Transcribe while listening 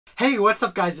Hey, what's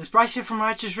up guys, it's Bryce here from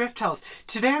Righteous Reptiles.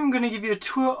 Today I'm going to give you a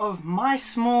tour of my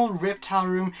small reptile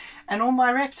room and all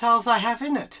my reptiles I have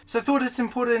in it. So I thought it's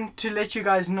important to let you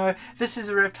guys know this is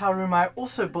a reptile room I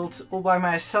also built all by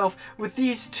myself with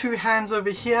these two hands over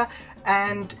here,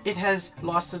 and it has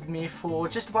lasted me for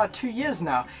just about 2 years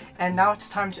now, and now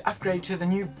it's time to upgrade to the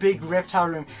new big reptile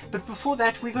room. But before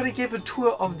that, we got to give a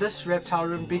tour of this reptile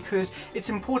room because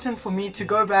it's important for me to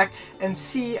go back and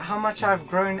see how much I've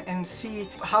grown and see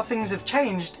how things have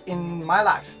changed in my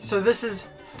life. So this is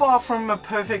far from a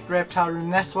perfect reptile room,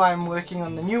 that's why I'm working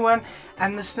on the new one,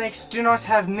 and the snakes do not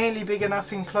have nearly big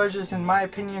enough enclosures in my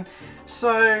opinion.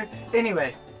 So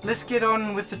anyway, let's get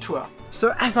on with the tour.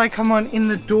 So as I come on in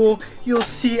the door, you'll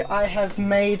see I have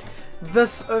made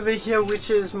this over here, which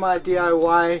is my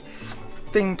DIY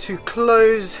thing to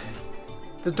close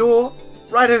the door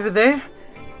right over there.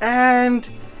 And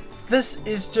this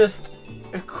is just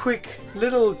a quick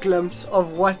little glimpse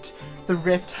of what the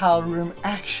reptile room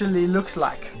actually looks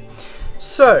like.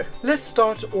 So let's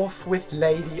start off with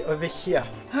Lady over here.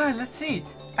 Let's see.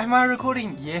 Am I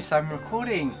recording? Yes, I'm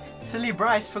recording. Silly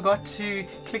Bryce forgot to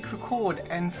click record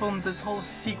and filmed this whole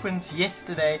sequence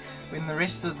yesterday when the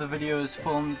rest of the video is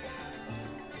filmed,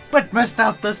 but missed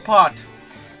out this part.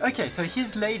 Okay, so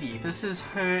here's Lady. This is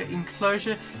her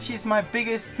enclosure. She's my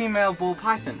biggest female ball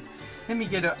python. Let me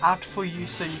get her out for you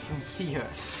so you can see her.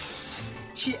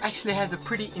 She actually has a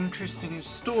pretty interesting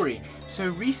story. So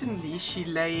recently she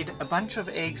laid a bunch of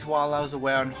eggs while I was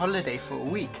away on holiday for a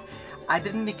week. I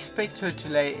didn't expect her to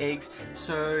lay eggs,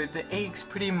 so the eggs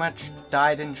pretty much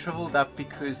died and shriveled up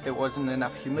because there wasn't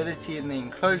enough humidity in the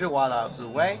enclosure while I was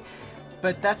away.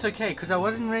 But that's okay, because I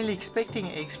wasn't really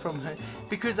expecting eggs from her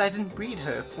because I didn't breed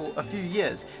her for a few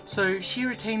years. So she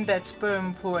retained that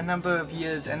sperm for a number of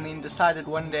years and then decided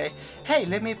one day, hey,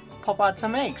 let me pop out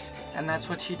some eggs. And that's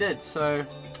what she did. So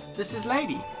this is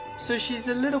Lady. So she's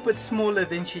a little bit smaller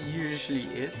than she usually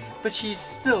is, but she's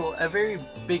still a very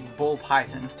big ball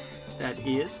python. That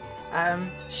is.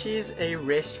 She's a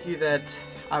rescue that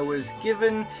I was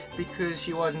given because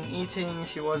she wasn't eating,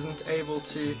 she wasn't able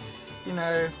to, you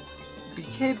know, be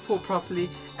cared for properly,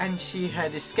 and she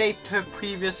had escaped her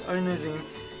previous owners'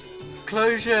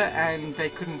 enclosure and they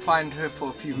couldn't find her for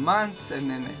a few months, and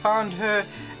then they found her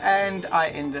and I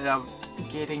ended up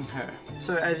getting her.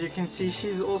 So as you can see,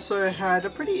 she's also had a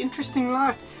pretty interesting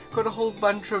life, got a whole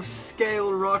bunch of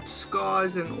scale rot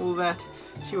scars and all that.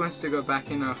 She wants to go back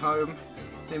in her home.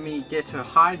 Let me get her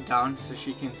hide down so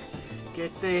she can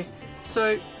get there.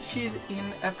 So she's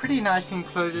in a pretty nice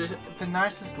enclosure, the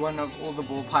nicest one of all the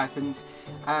ball pythons,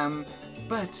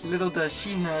 but little does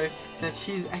she know that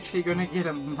she's actually going to get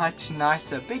a much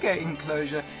nicer, bigger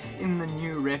enclosure in the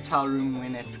new reptile room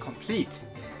when it's complete.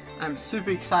 I'm super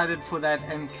excited for that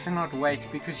and cannot wait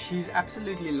because she's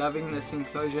absolutely loving this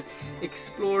enclosure,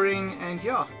 exploring and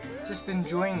yeah, just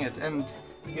enjoying it. And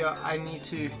yeah, I need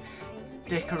to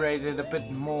decorate it a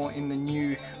bit more in the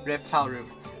new reptile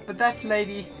room. But that's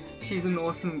Lady. She's an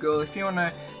awesome girl. If you want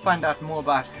to find out more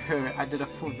about her, I did a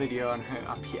full video on her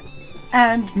up here.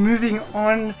 And moving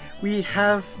on, we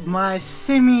have my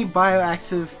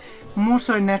semi-bioactive, more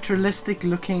so naturalistic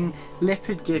looking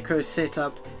leopard gecko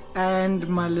setup, and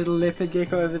my little leopard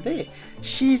gecko over there.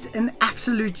 She's an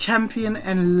absolute champion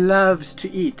and loves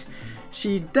to eat.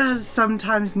 She does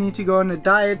sometimes need to go on a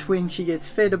diet when she gets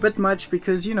fed a bit much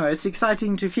because, you know, it's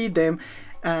exciting to feed them,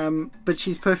 but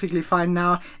she's perfectly fine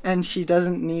now and she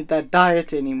doesn't need that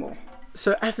diet anymore.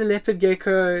 So as a leopard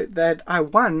gecko that I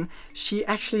won, she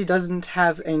actually doesn't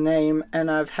have a name and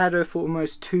I've had her for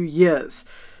almost 2 years.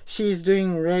 She's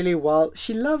doing really well.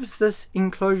 She loves this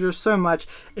enclosure so much.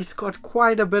 It's got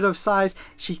quite a bit of size.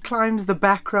 She climbs the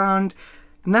background.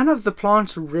 None of the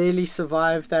plants really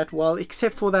survive that well,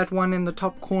 except for that one in the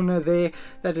top corner there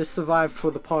that has survived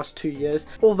for the past 2 years.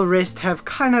 All the rest have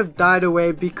kind of died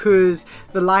away because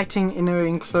the lighting in her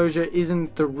enclosure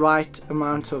isn't the right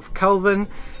amount of Kelvin.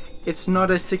 It's not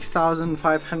a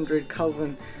 6500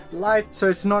 Kelvin light, so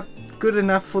it's not good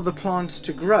enough for the plants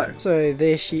to grow. So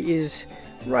there she is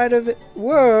right over.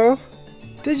 Whoa!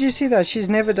 Did you see that? She's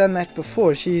never done that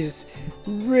before. She's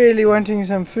really wanting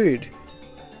some food.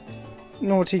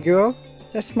 Naughty girl.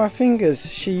 That's my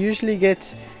fingers. She usually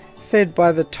gets fed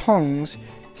by the tongs,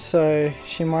 so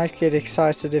she might get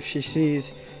excited if she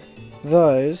sees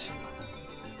those.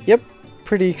 Yep,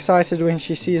 pretty excited when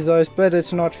she sees those, but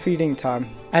it's not feeding time.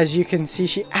 As you can see,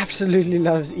 she absolutely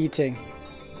loves eating.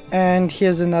 And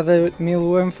here's another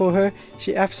mealworm for her.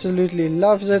 She absolutely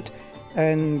loves it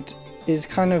and is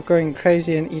kind of going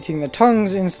crazy and eating the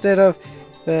tongs instead of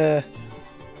the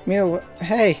meal.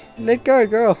 Hey, let go,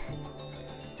 girl.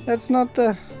 That's not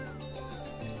the...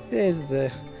 There's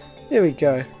the There we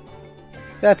go.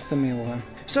 That's the meal one.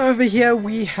 So over here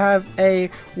we have a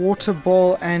water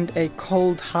bowl and a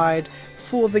cold hide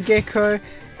for the gecko,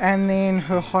 and then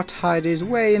her hot hide is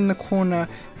way in the corner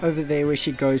over there where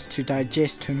she goes to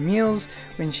digest her meals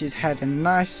when she's had a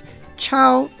nice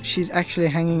chow. She's actually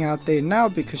hanging out there now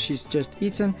because she's just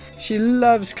eaten. She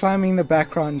loves climbing the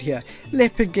background here.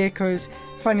 Leopard geckos,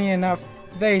 funny enough,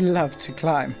 they love to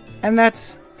climb. And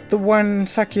that's the one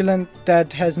succulent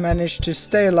that has managed to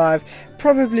stay alive,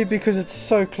 probably because it's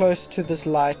so close to this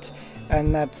light,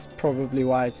 and that's probably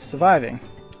why it's surviving.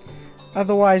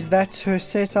 Otherwise, that's her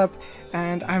setup,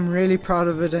 and I'm really proud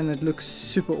of it, and it looks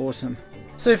super awesome.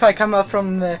 So if I come up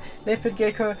from the leopard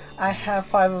gecko, I have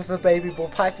 5 of the baby ball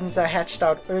pythons I hatched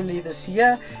out early this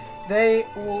year. They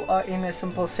all are in a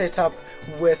simple setup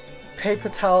with paper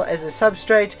towel as a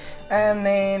substrate, and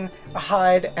then a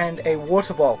hide and a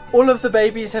water bowl. All of the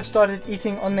babies have started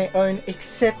eating on their own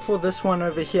except for this one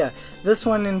over here. This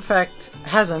one in fact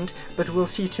hasn't, but we'll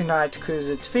see tonight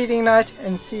because it's feeding night,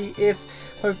 and see if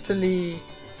hopefully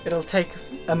it'll take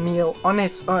a meal on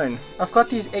its own. I've got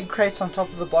these egg crates on top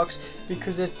of the box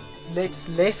because it lets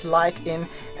less light in,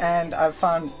 and I've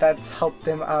found that's helped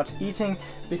them out eating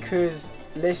because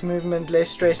less movement, less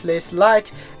stress, less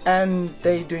light, and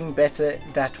they're doing better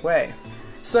that way.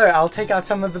 So I'll take out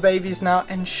some of the babies now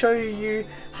and show you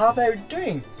how they're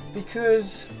doing,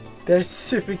 because they're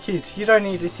super cute. You don't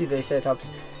need to see their setups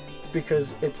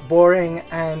because it's boring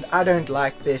and I don't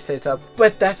like their setup,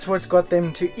 but that's what's got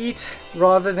them to eat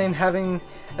rather than having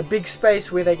a big space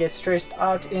where they get stressed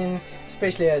out in,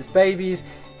 especially as babies.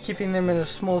 Keeping them in a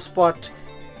small spot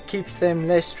keeps them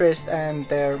less stressed and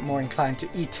they're more inclined to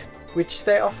eat, which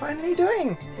they are finally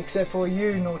doing, except for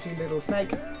you, naughty little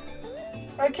snake.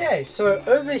 Okay, so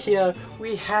over here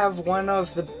we have one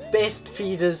of the best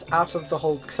feeders out of the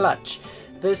whole clutch.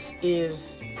 This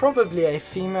is probably a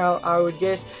female, I would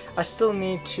guess. I still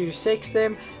need to sex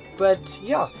them, but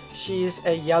yeah, she's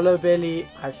a yellow belly.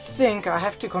 I think I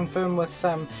have to confirm with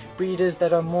some breeders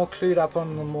that are more clued up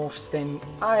on the morphs than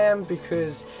I am,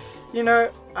 because, you know,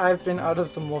 I've been out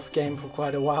of the morph game for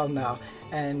quite a while now,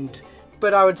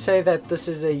 but I would say that this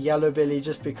is a yellow belly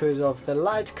just because of the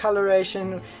light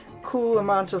coloration, cool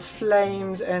amount of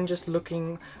flames, and just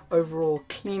looking overall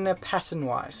cleaner pattern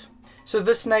wise. So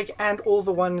this snake and all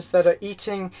the ones that are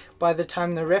eating by the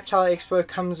time the Reptile Expo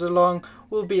comes along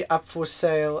will be up for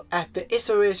sale at the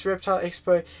SOS Reptile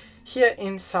Expo here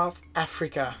in South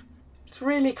Africa. It's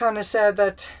really kind of sad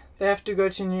that they have to go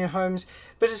to new homes,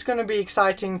 but it's going to be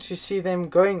exciting to see them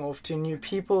going off to new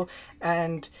people,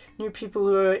 and new people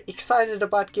who are excited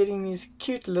about getting these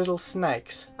cute little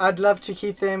snakes. I'd love to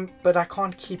keep them, but I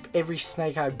can't keep every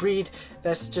snake I breed.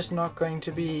 That's just not going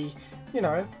to be, you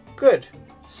know, good.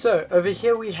 So over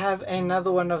here we have another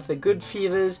one of the good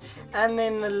feeders, and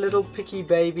then the little picky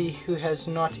baby who has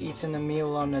not eaten a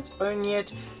meal on its own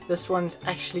yet. This one's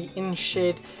actually in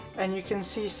shed, and you can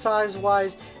see size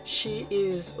wise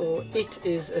it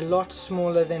is a lot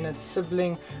smaller than its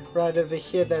sibling right over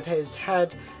here that has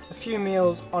had a few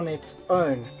meals on its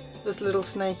own. This little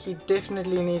snaky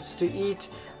definitely needs to eat.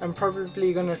 I'm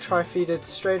probably going to try feed it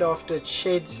straight after it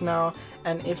sheds now,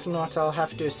 and if not I'll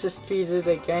have to assist feed it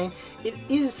again. It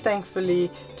is thankfully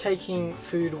taking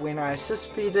food when I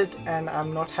assist feed it, and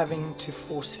I'm not having to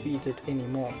force feed it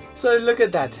anymore. So look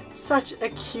at that, such a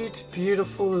cute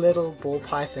beautiful little ball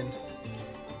python.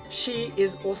 She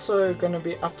is also going to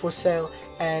be up for sale,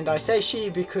 and I say she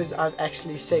because I've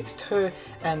actually sexed her,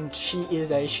 and she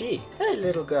is a she. Hey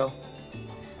little girl.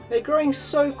 They're growing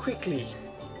so quickly.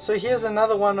 So here's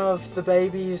another one of the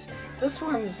babies. This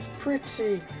one's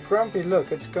pretty grumpy.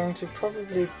 Look, it's going to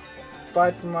probably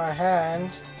bite my hand.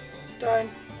 Don't.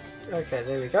 Okay,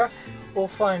 there we go. All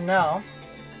fine now.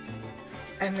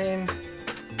 And then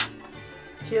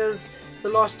here's the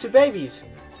last 2 babies.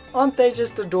 Aren't they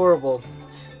just adorable?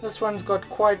 This one's got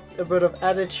quite a bit of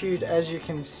attitude, as you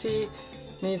can see.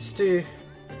 Needs to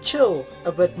chill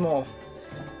a bit more.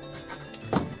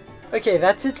 Okay,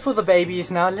 that's it for the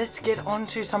babies. Now let's get on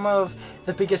to some of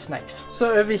the bigger snakes.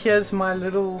 So over here's my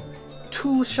little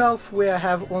tool shelf where I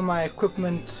have all my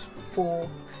equipment for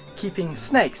keeping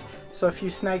snakes. So a few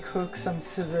snake hooks, some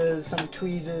scissors, some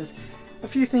tweezers, a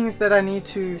few things that I need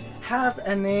to have,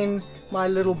 and then my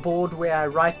little board where I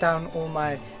write down all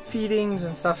my feedings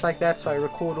and stuff like that, so I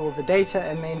record all the data,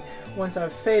 and then once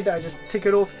I've fed I just tick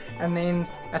it off, and then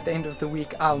at the end of the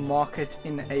week I'll mark it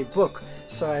in a book,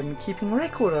 so I'm keeping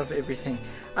record of everything.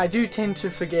 I do tend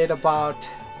to forget about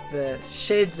the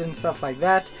sheds and stuff like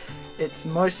that. It's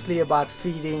mostly about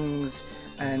feedings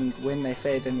and when they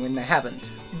fed and when they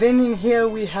haven't. Then in here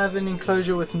we have an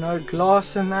enclosure with no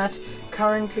glass in that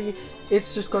currently,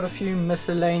 It's just got a few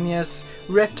miscellaneous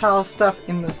reptile stuff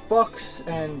in this box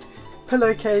and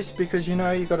pillowcase, because you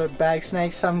know you got to bag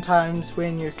snakes sometimes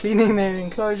when you're cleaning their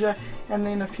enclosure, and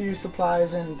then a few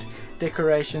supplies and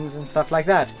decorations and stuff like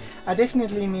that. I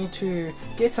definitely need to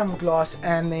get some glass,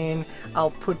 and then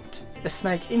I'll put a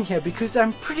snake in here, because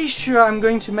I'm pretty sure I'm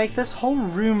going to make this whole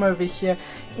room over here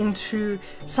into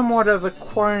somewhat of a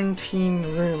quarantine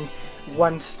room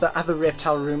once the other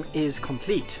reptile room is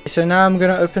complete. So now I'm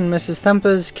going to open Mrs.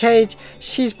 Thumper's cage.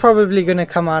 She's probably going to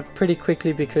come out pretty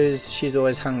quickly because she's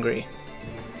always hungry.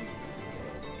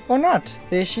 Or not.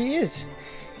 There she is.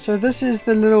 So this is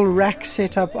the little rack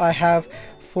setup I have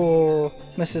for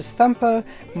Mrs. Thumper,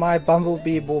 my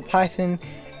bumblebee ball python,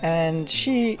 and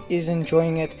she is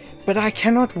enjoying it. But I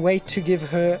cannot wait to give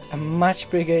her a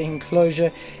much bigger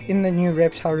enclosure in the new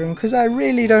reptile room, because I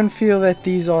really don't feel that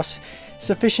these are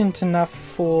sufficient enough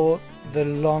for the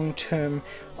long term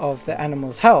of the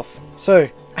animal's health. So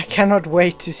I cannot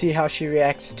wait to see how she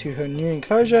reacts to her new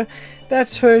enclosure.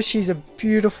 That's her. She's a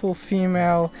beautiful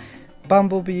female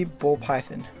bumblebee ball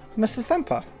python, Mrs.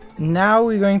 Thumper. Now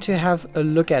we're going to have a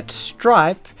look at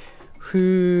Stripe,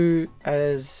 who,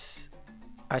 as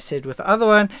I said with the other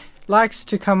one, likes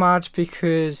to come out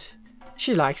because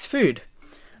she likes food.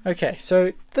 Okay,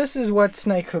 so this is what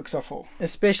snake hooks are for,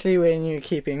 especially when you're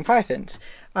keeping pythons.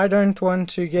 I don't want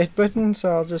to get bitten,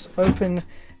 so I'll just open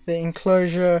the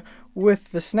enclosure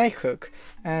with the snake hook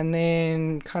and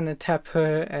then kind of tap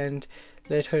her and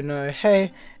let her know,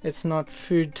 hey, it's not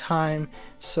food time,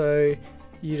 so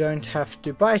you don't have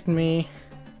to bite me.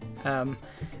 And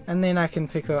then I can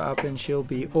pick her up and she'll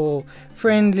be all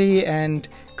friendly and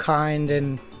kind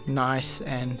and nice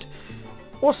and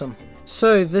awesome.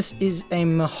 So this is a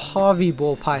Mojave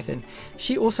ball python.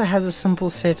 She also has a simple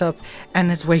setup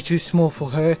and it's way too small for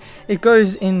her. It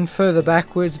goes in further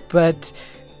backwards, but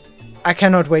I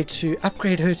cannot wait to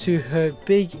upgrade her to her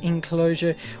big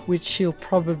enclosure, which she'll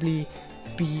probably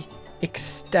be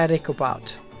ecstatic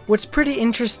about. What's pretty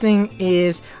interesting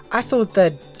is I thought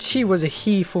that she was a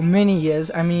he for many years.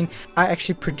 I mean, I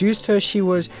actually produced her. She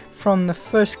was from the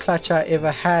first clutch I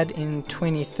ever had in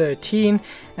 2013,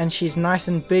 and she's nice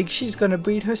and big. She's gonna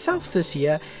breed herself this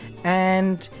year,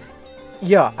 and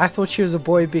yeah, I thought she was a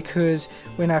boy because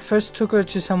when I first took her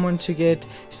to someone to get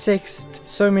sexed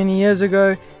so many years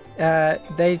ago,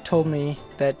 they told me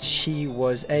that she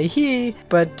was a he,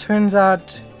 but turns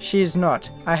out she's not.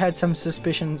 I had some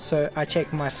suspicions, so I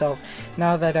checked myself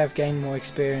now that I've gained more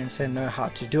experience and know how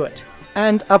to do it.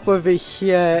 And up over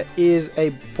here is a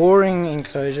boring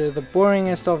enclosure, the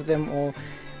boringest of them all,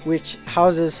 which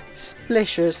houses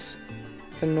Splecious,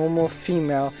 the normal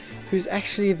female, who's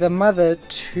actually the mother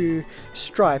to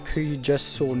Stripe, who you just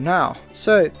saw now.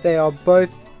 So they are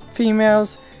both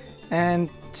females, and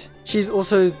she's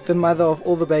also the mother of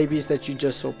all the babies that you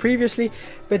just saw previously.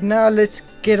 But now let's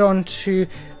get on to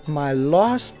my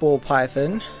last ball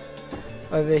python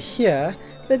over here,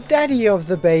 the daddy of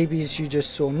the babies you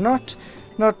just saw. Not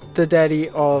the daddy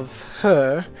of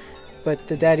her, but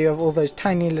the daddy of all those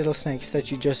tiny little snakes that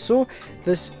you just saw.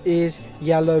 This is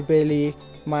Yellow Belly,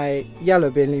 my Yellow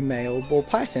Belly male ball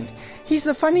python. He's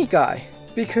a funny guy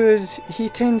because he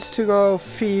tends to go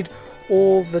feed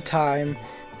all the time,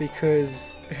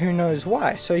 because who knows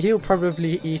why. So he'll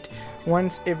probably eat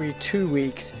once every 2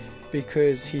 weeks,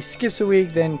 because he skips a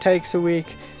week then takes a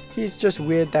week. He's just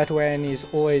weird that way, and he's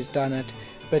always done it,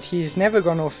 but he's never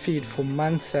gone off feed for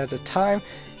months at a time.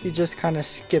 He just kind of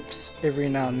skips every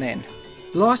now and then.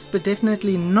 Last but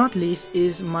definitely not least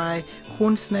is my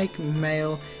corn snake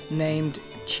male named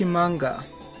Chimanga.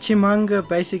 Chimanga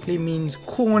basically means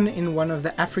corn in one of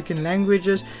the African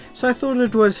languages, so I thought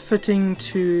it was fitting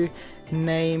to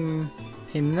name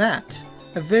him that.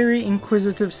 A very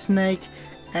inquisitive snake,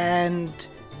 and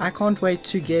I can't wait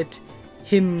to get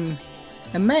him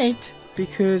a mate,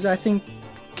 because I think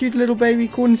cute little baby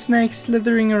corn snake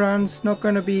slithering around is not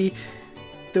going to be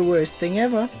the worst thing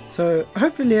ever. So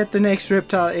hopefully at the next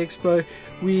Reptile Expo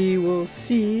we will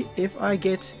see if I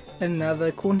get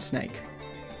another corn snake.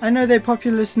 I know they're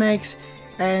popular snakes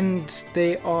and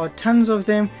there are tons of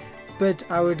them, but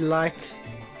I would like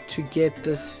to get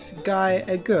this guy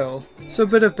a girl. So a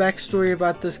bit of backstory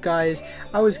about this guy is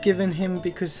I was given him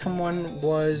because someone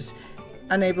was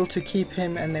unable to keep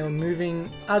him and they were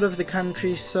moving out of the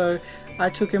country, so I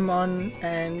took him on,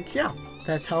 and yeah,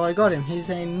 that's how I got him. He's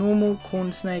a normal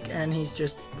corn snake and he's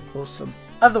just awesome.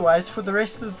 Otherwise, for the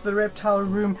rest of the reptile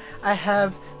room, I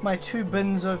have my 2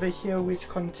 bins over here which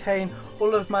contain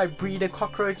all of my breeder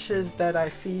cockroaches that I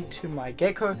feed to my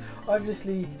gecko.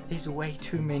 Obviously there's way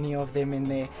too many of them in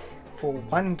there for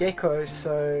one gecko,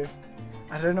 so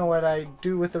I don't know what I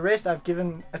do with the rest. I've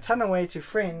given a ton away to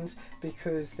friends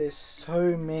because there's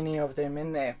so many of them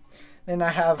in there. Then I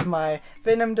have my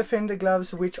Venom Defender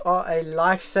gloves, which are a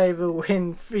lifesaver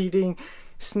when feeding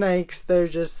snakes. They're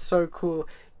just so cool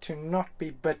to not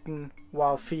be bitten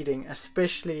while feeding,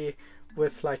 especially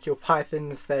with like your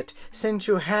pythons that sense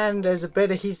your hand as a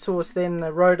better heat source than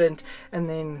the rodent, and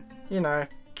then, you know,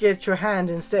 get your hand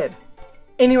instead.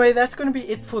 Anyway, that's going to be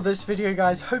it for this video,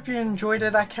 guys. Hope you enjoyed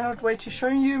it. I cannot wait to show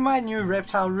you my new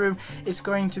reptile room. It's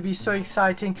going to be so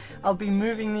exciting. I'll be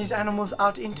moving these animals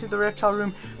out into the reptile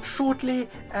room shortly,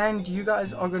 and you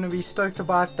guys are going to be stoked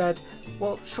about that.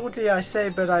 Well, shortly I say,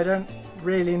 but I don't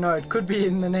really know. It could be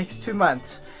in the next 2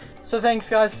 months. So thanks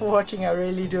guys for watching. I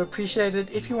really do appreciate it.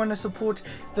 If you want to support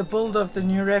the build of the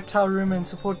new reptile room and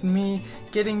support me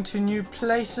getting to new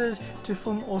places to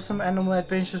film awesome animal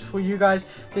adventures for you guys,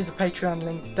 there's a Patreon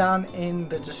link down in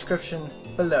the description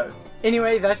below.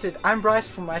 Anyway, that's it. I'm Bryce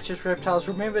from Righteous Reptiles.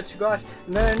 Remember to go out,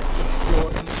 learn,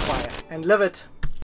 explore, inspire, and live it.